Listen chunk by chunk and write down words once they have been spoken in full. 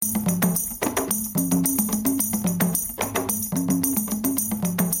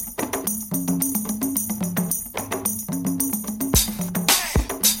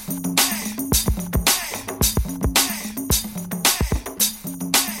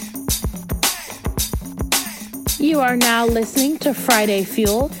You are now listening to Friday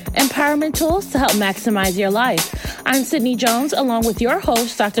Fuel, empowerment tools to help maximize your life. I'm Sydney Jones, along with your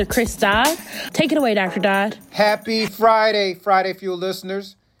host, Dr. Chris Dodd. Take it away, Dr. Dodd. Happy Friday, Friday Fuel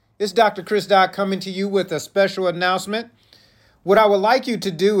listeners. It's Dr. Chris Dodd coming to you with a special announcement. What I would like you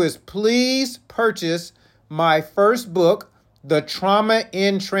to do is please purchase my first book, The Trauma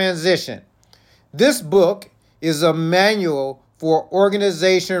in Transition. This book is a manual for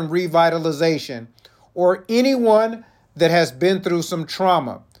organization revitalization or anyone that has been through some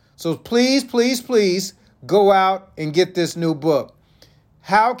trauma. So please go out and get this new book.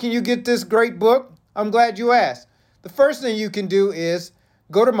 How can you get this great book? I'm glad you asked. The first thing you can do is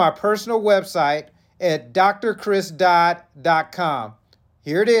go to my personal website at drchrisdodd.com.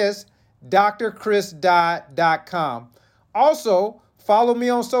 Here it is, drchrisdodd.com. Also, follow me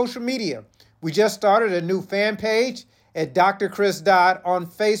on social media. We just started a new fan page at Dr. Chris Dodd on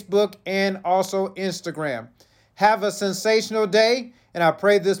Facebook and also Instagram. Have a sensational day, and I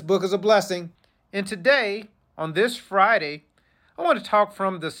pray this book is a blessing. And today, on this Friday, I want to talk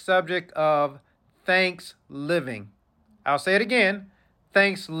from the subject of thanks living. I'll say it again,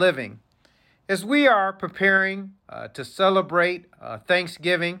 thanks living. As we are preparing to celebrate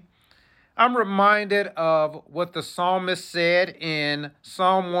Thanksgiving, I'm reminded of what the psalmist said in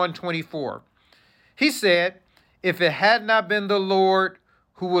Psalm 124. He said, "If it had not been the Lord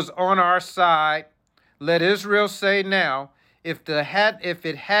who was on our side, let Israel say now, if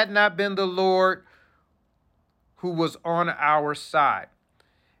it had not been the Lord who was on our side."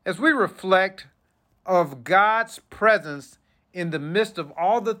 As we reflect of God's presence in the midst of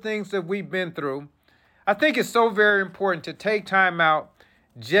all the things that we've been through, I think it's so very important to take time out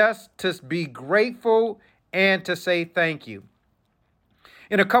just to be grateful and to say thank you.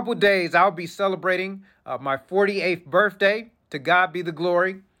 In a couple days, I'll be celebrating my 48th birthday. To God be the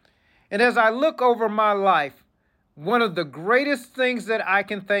glory. And as I look over my life, one of the greatest things that I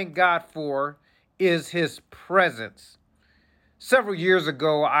can thank God for is His presence. Several years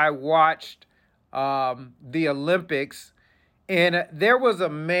ago, I watched the Olympics, and there was a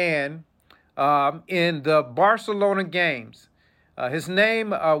man in the Barcelona games. His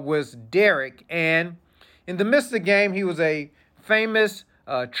name was Derek, and in the midst of the game, he was a famous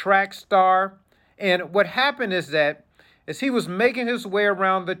track star. And what happened is that as he was making his way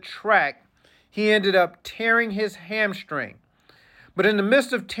around the track, he ended up tearing his hamstring. But in the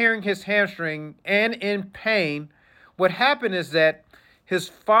midst of tearing his hamstring and in pain, what happened is that his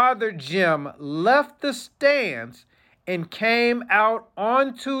father, Jim, left the stands and came out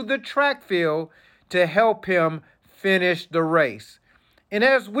onto the track field to help him finish the race. And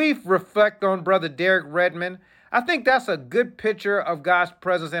as we reflect on Brother Derek Redmond, I think that's a good picture of God's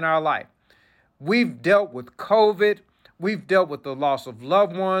presence in our life. We've dealt with COVID. We've dealt with the loss of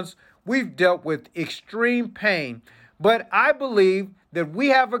loved ones. We've dealt with extreme pain. But I believe that we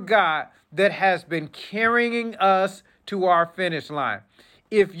have a God that has been carrying us to our finish line.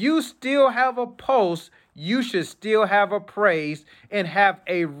 If you still have a pulse, you should still have a praise and have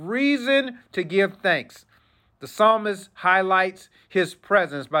a reason to give thanks. The psalmist highlights his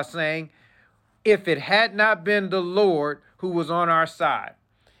presence by saying, "If it had not been the Lord who was on our side."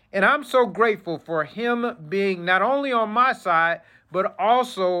 And I'm so grateful for him being not only on my side, but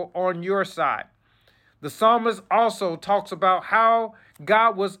also on your side. The psalmist also talks about how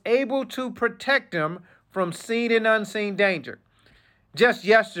God was able to protect him from seen and unseen danger. Just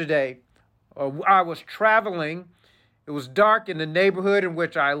yesterday, I was traveling. It was dark in the neighborhood in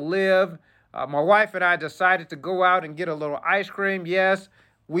which I live. My wife and I decided to go out and get a little ice cream. Yes,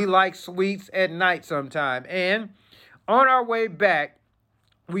 we like sweets at night sometime. And on our way back,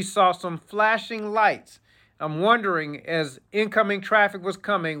 we saw some flashing lights. I'm wondering, as incoming traffic was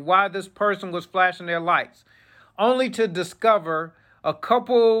coming, why this person was flashing their lights, only to discover a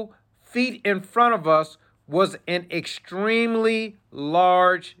couple feet in front of us was an extremely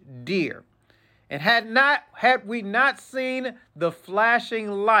large deer. And had we not seen the flashing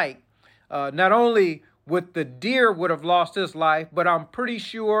light, not only would the deer would have lost his life, but I'm pretty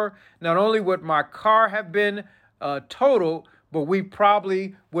sure not only would my car have been totaled, but we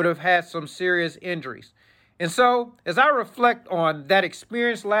probably would have had some serious injuries. And so, as I reflect on that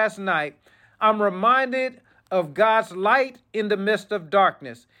experience last night, I'm reminded of God's light in the midst of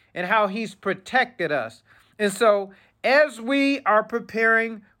darkness and how He's protected us. And so, as we are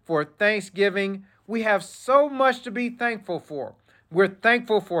preparing for Thanksgiving, we have so much to be thankful for. We're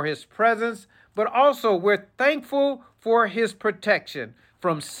thankful for His presence, but also we're thankful for His protection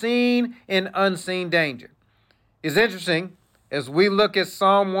from seen and unseen danger. It's interesting, as we look at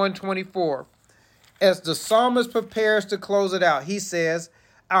Psalm 124, as the psalmist prepares to close it out, he says,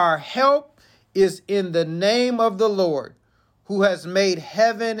 "Our help is in the name of the Lord, who has made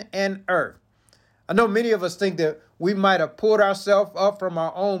heaven and earth. I know many of us think that we might have pulled ourselves up from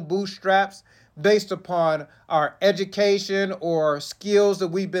our own bootstraps based upon our education or skills that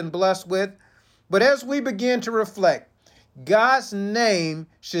we've been blessed with. But as we begin to reflect, God's name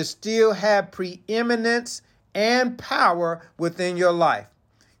should still have preeminence and power within your life.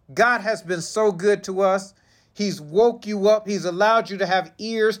 God has been so good to us. He's woke you up. He's allowed you to have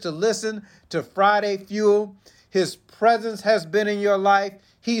ears to listen to Friday Fuel. His presence has been in your life.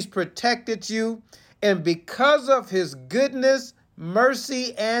 He's protected you. And because of his goodness,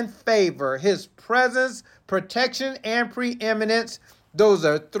 mercy, and favor, his presence, protection, and preeminence, those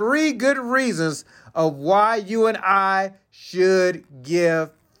are 3 good reasons of why you and I should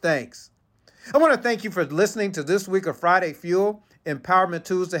give thanks. I want to thank you for listening to this week of Friday Fuel, Empowerment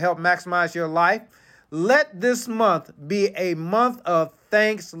Tools to help maximize your life. Let this month be a month of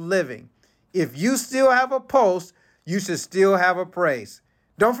thanks living. If you still have a pulse, you should still have a praise.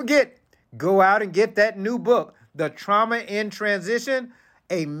 Don't forget, go out and get that new book, The Trauma in Transition,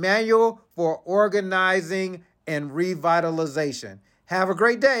 a manual for organizing and revitalization. Have a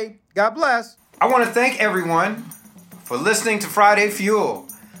great day. God bless. I want to thank everyone for listening to Friday Fuel.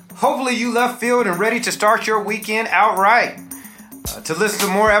 Hopefully you left field and ready to start your weekend out right. To listen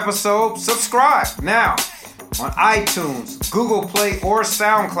to more episodes, subscribe now on iTunes, Google Play, or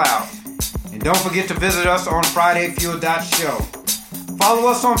SoundCloud. And don't forget to visit us on FridayFuel.show. Follow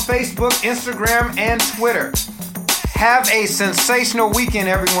us on Facebook, Instagram, and Twitter. Have a sensational weekend,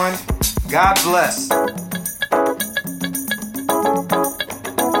 everyone. God bless.